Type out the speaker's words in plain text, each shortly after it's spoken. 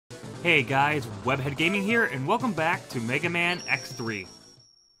Hey guys, WebHeadGaming here, and welcome back to Mega Man X3.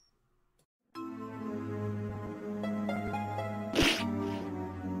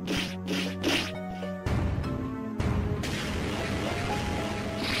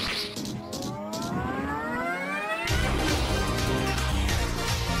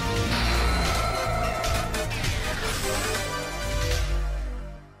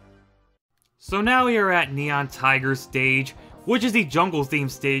 So now we are at Neon Tiger stage, which is the jungle theme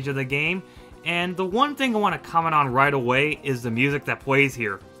stage of the game, and the one thing I want to comment on right away is the music that plays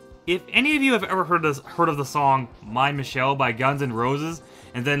here. If any of you have ever heard of the song My Michelle by Guns N' Roses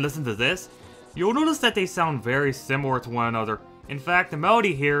and then listen to this, you'll notice that they sound very similar to one another. In fact, the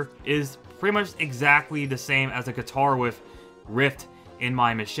melody here is pretty much exactly the same as the guitar riff in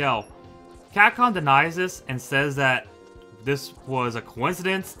My Michelle. Capcom denies this and says that this was a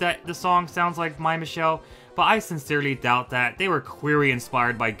coincidence that the song sounds like My Michelle, but I sincerely doubt that. They were clearly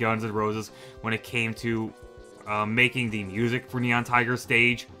inspired by Guns N' Roses when it came to making the music for Neon Tiger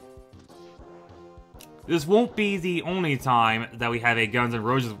stage. This won't be the only time that we have a Guns N'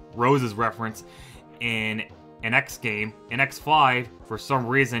 Roses reference in an X game. In X5, for some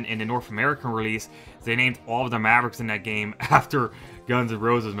reason, in the North American release, they named all of the Mavericks in that game after Guns N'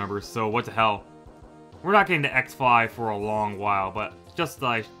 Roses members, so what the hell. We're not getting to X5 for a long while, but just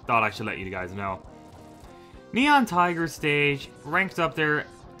I thought I should let you guys know. Neon Tiger stage ranks up there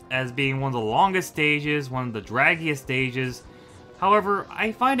as being one of the longest stages, one of the draggiest stages. However,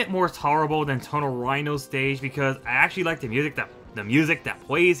 I find it more tolerable than Tunnel Rhino stage because I actually like the music that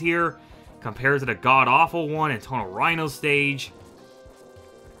plays here compared to the god-awful one in Tunnel Rhino stage.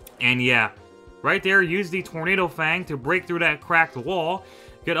 And yeah, right there, use the Tornado Fang to break through that cracked wall.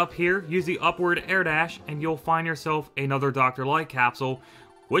 Get up here, use the upward air dash, and you'll find yourself another Dr. Light capsule,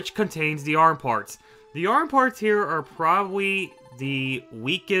 which contains the arm parts. The arm parts here are probably the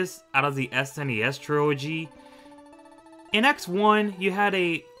weakest out of the SNES trilogy. In X1, you had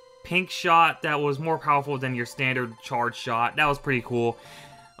a pink shot that was more powerful than your standard charge shot. That was pretty cool.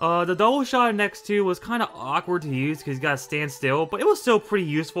 The double shot in X2 was kind of awkward to use because you gotta stand still, but it was still pretty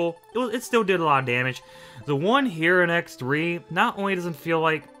useful. It still did a lot of damage. The one here in X3 not only does it feel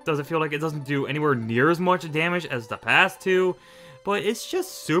like it doesn't do anywhere near as much damage as the past two, but it's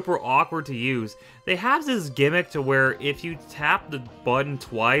just super awkward to use. They have this gimmick to where if you tap the button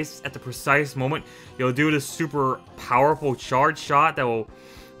twice at the precise moment, you'll do this super powerful charge shot that will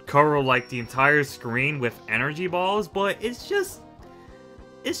cover like the entire screen with energy balls, but it's just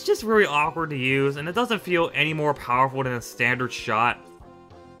really awkward to use, and it doesn't feel any more powerful than a standard shot.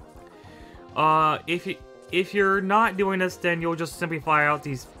 If you're not doing this, then you'll just simply fire out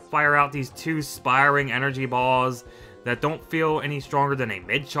these two spiring energy balls that don't feel any stronger than a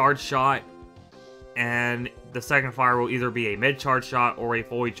mid-charge shot, and the second fire will either be a mid-charge shot or a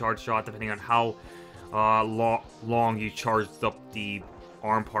fully charged shot, depending on how long you charged up the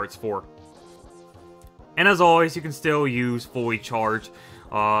arm parts for. And as always, you can still use fully charged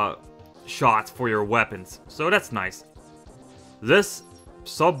shots for your weapons, so that's nice. This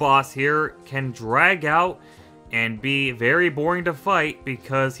sub-boss here can drag out and be very boring to fight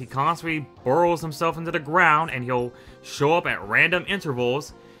because he constantly burrows himself into the ground and he'll show up at random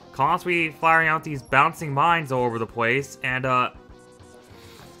intervals, constantly firing out these bouncing mines all over the place, and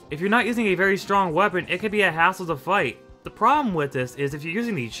if you're not using a very strong weapon, it can be a hassle to fight. The problem with this is if you're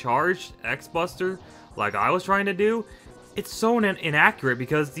using the charged X-Buster, like I was trying to do, it's so inaccurate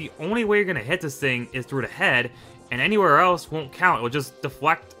because the only way you're going to hit this thing is through the head, and anywhere else won't count. It will just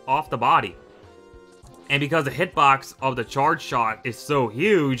deflect off the body. And because the hitbox of the charge shot is so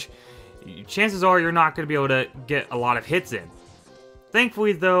huge, chances are you're not going to be able to get a lot of hits in.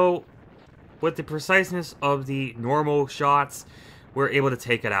 Thankfully though, with the preciseness of the normal shots, we're able to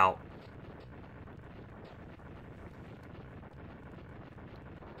take it out.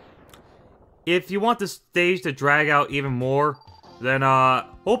 If you want the stage to drag out even more, then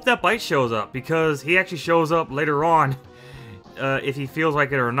hope that Bite shows up, because he actually shows up later on, if he feels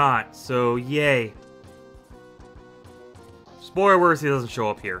like it or not, so yay. Spoiler words, he doesn't show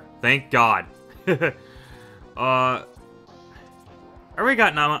up here. Thank God. I really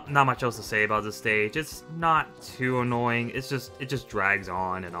got not much else to say about this stage. It's not too annoying, it just drags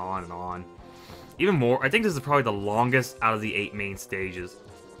on and on and on. Even more, I think this is probably the longest out of the 8 main stages.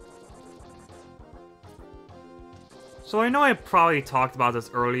 So I know I probably talked about this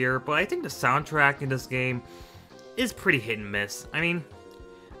earlier, but I think the soundtrack in this game is pretty hit and miss. I mean,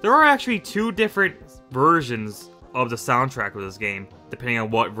 there are actually 2 different versions of the soundtrack of this game, depending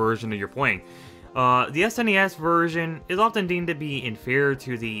on what version you're playing. The SNES version is often deemed to be inferior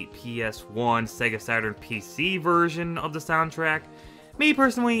to the PS1, Sega Saturn PC version of the soundtrack, Me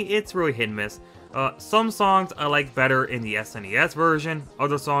personally, it's really hit and miss. Some songs I like better in the SNES version,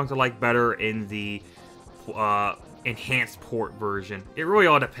 other songs I like better in the enhanced port version. It really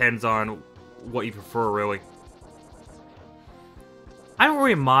all depends on what you prefer, really. I don't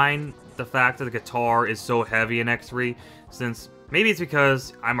really mind the fact that the guitar is so heavy in X3, since maybe it's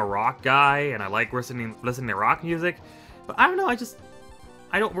because I'm a rock guy and I like listening to rock music, but I don't know,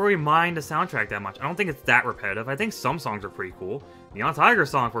 I don't really mind the soundtrack that much. I don't think it's that repetitive. I think some songs are pretty cool. Neon Tiger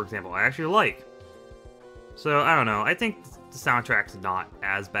song, for example, I actually like. So, I don't know, I think the soundtrack's not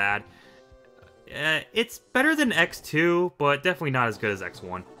as bad. It's better than X2, but definitely not as good as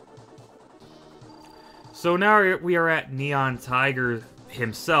X1. So now we are at Neon Tiger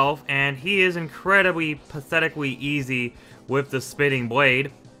himself, and he is incredibly, pathetically easy with the spinning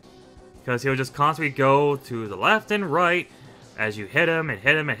blade, because he'll just constantly go to the left and right as you hit him and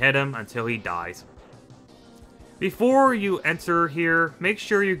hit him and hit him until he dies. Before you enter here, make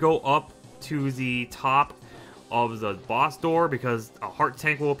sure you go up to the top of the boss door, because a heart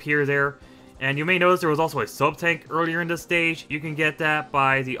tank will appear there. And you may notice there was also a sub-tank earlier in the stage. You can get that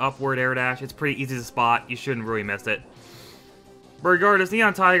by the upward air dash. It's pretty easy to spot. You shouldn't really miss it. But regardless,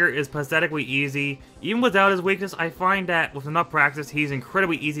 Neon Tiger is pathetically easy. Even without his weakness, I find that with enough practice, he's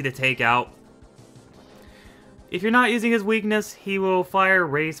incredibly easy to take out. If you're not using his weakness, he will fire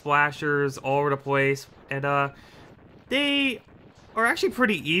ray splashers all over the place. And they are actually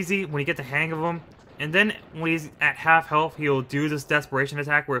pretty easy when you get the hang of them. And then when he's at half health, he'll do this desperation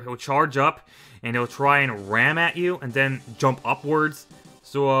attack where he'll charge up and he'll try and ram at you and then jump upwards.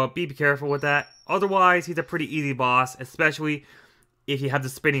 So be careful with that. Otherwise, he's a pretty easy boss, especially if you have the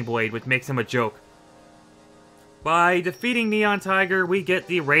spinning blade, which makes him a joke. By defeating Neon Tiger, we get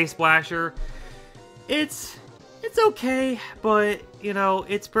the Ray Splasher. It's okay, but, you know,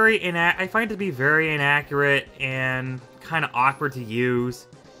 it's I find it to be very inaccurate and kind of awkward to use.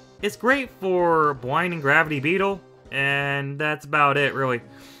 It's great for blinding Gravity Beetle, and that's about it, really.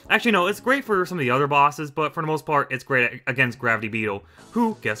 Actually, no, it's great for some of the other bosses, but for the most part, it's great against Gravity Beetle,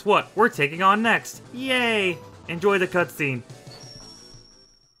 who, guess what, we're taking on next. Yay! Enjoy the cutscene.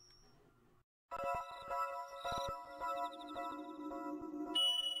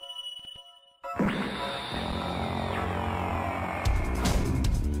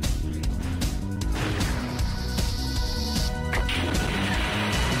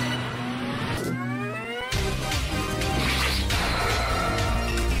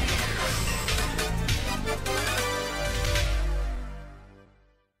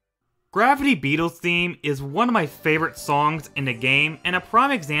 Gravity Beetle's theme is one of my favorite songs in the game, and a prime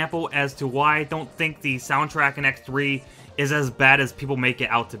example as to why I don't think the soundtrack in X3 is as bad as people make it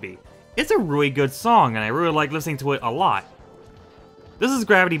out to be. It's a really good song, and I really like listening to it a lot. This is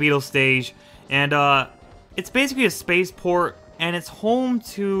Gravity Beetle's stage, and it's basically a spaceport, and it's home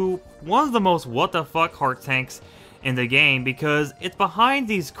to one of the most what-the-fuck heart tanks in the game, because it's behind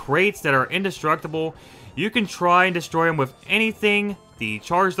these crates that are indestructible. You can try and destroy them with anything. The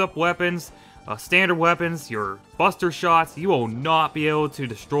charged up weapons, standard weapons, your buster shots, you will not be able to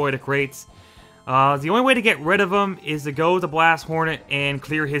destroy the crates. The only way to get rid of them is to go to Blast Hornet and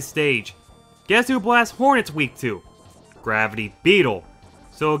clear his stage. Guess who Blast Hornet's weak to? Gravity Beetle.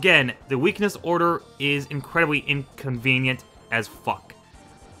 So again, the weakness order is incredibly inconvenient as fuck.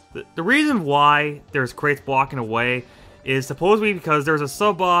 The reason why there's crates blocking away is supposedly because there's a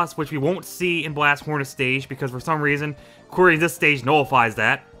sub-boss which we won't see in Blast Hornet's stage, because for some reason, querying this stage nullifies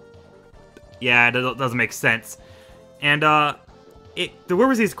that. Yeah, it doesn't make sense. And, it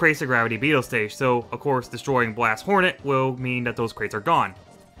delivers these crates to Gravity Beetle stage, so, of course, destroying Blast Hornet will mean that those crates are gone.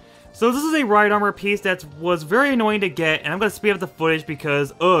 So this is a ride armor piece that was very annoying to get, and I'm gonna speed up the footage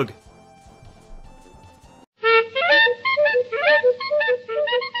because, ugh.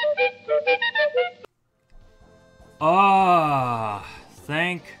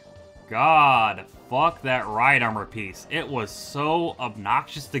 Thank God. Fuck that ride armor piece. It was so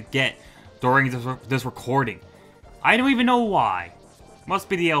obnoxious to get during this recording. I don't even know why. Must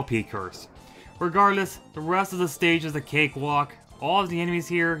be the LP curse. Regardless, the rest of the stage is a cakewalk. All of the enemies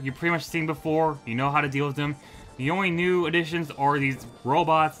here you've pretty much seen before. You know how to deal with them. The only new additions are these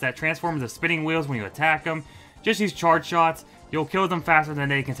robots that transform into spinning wheels when you attack them. Just use charge shots. You'll kill them faster than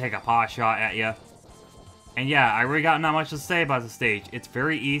they can take a pot shot at you. And yeah, I really got not much to say about the stage. It's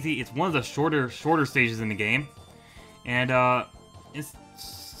very easy. It's one of the shorter stages in the game. And, I'm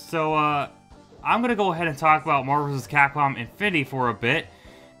gonna go ahead and talk about Marvel vs. Capcom Infinity for a bit,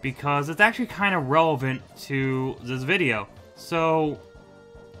 because it's actually kind of relevant to this video. So,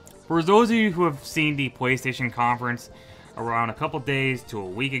 for those of you who have seen the PlayStation conference around a couple days to a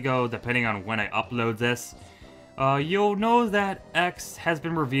week ago, depending on when I upload this, You'll know that X has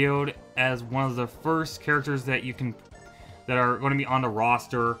been revealed as one of the first characters that are going to be on the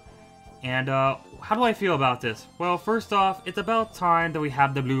roster. And how do I feel about this? Well, first off, it's about time that we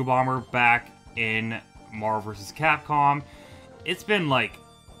have the Blue Bomber back in Marvel vs. Capcom. It's been like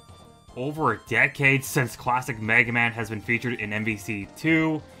over a decade since classic Mega Man has been featured in MVC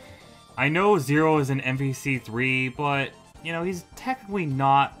 2. I know Zero is in MVC 3, but you know, he's technically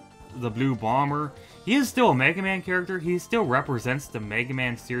not the Blue Bomber. He is still a Mega Man character. He still represents the Mega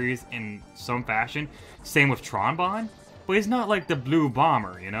Man series in some fashion. Same with Tronbon, but he's not like the Blue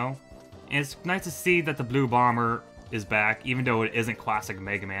Bomber, you know? And it's nice to see that the Blue Bomber is back, even though it isn't classic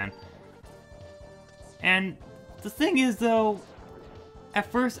Mega Man. And the thing is, though, at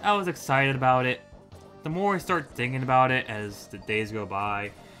first I was excited about it. The more I start thinking about it as the days go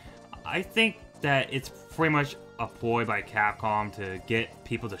by, I think that it's pretty much a ploy by Capcom to get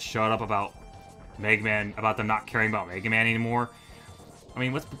people to shut up about Mega Man, about them not caring about Mega Man anymore. I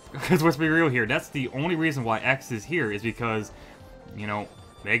mean, let's be real here. That's the only reason why X is here, is because, you know,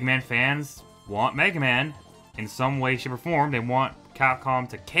 Mega Man fans want Mega Man in some way, shape, or form. They want Capcom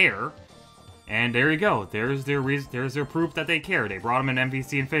to care. And there you go. There's their reason. There's their proof that they care. They brought him in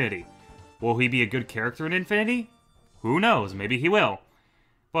MVC Infinity. Will he be a good character in Infinity? Who knows? Maybe he will.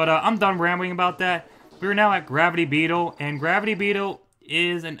 But I'm done rambling about that. We're now at Gravity Beetle, and Gravity Beetle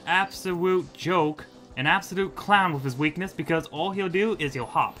is an absolute joke, an absolute clown with his weakness, because all he'll do is he'll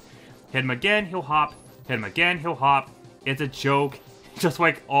hop. Hit him again, he'll hop. Hit him again, he'll hop. It's a joke, just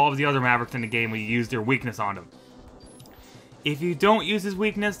like all of the other Mavericks in the game when you use their weakness on them. If you don't use his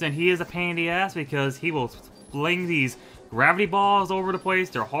weakness, then he is a pain in the ass, because he will fling these gravity balls over the place.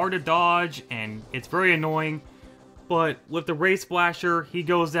 They're hard to dodge, and it's very annoying. But with the Ray Splasher, he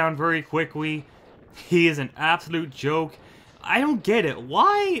goes down very quickly. He is an absolute joke. I don't get it.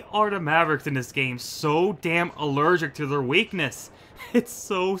 Why are the Mavericks in this game so damn allergic to their weakness? It's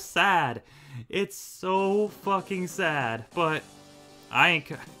so sad. It's so fucking sad. But I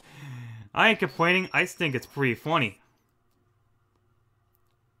ain't complaining. I just think it's pretty funny.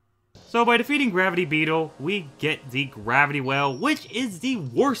 So by defeating Gravity Beetle, we get the Gravity Well, which is the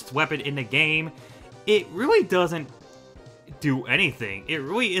worst weapon in the game. It really doesn't do anything. It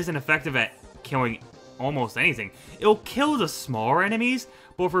really isn't effective at killing almost anything. It'll kill the smaller enemies,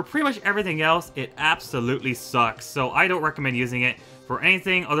 but for pretty much everything else, it absolutely sucks. So I don't recommend using it for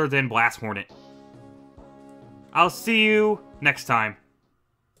anything other than Blast Hornet. I'll see you next time.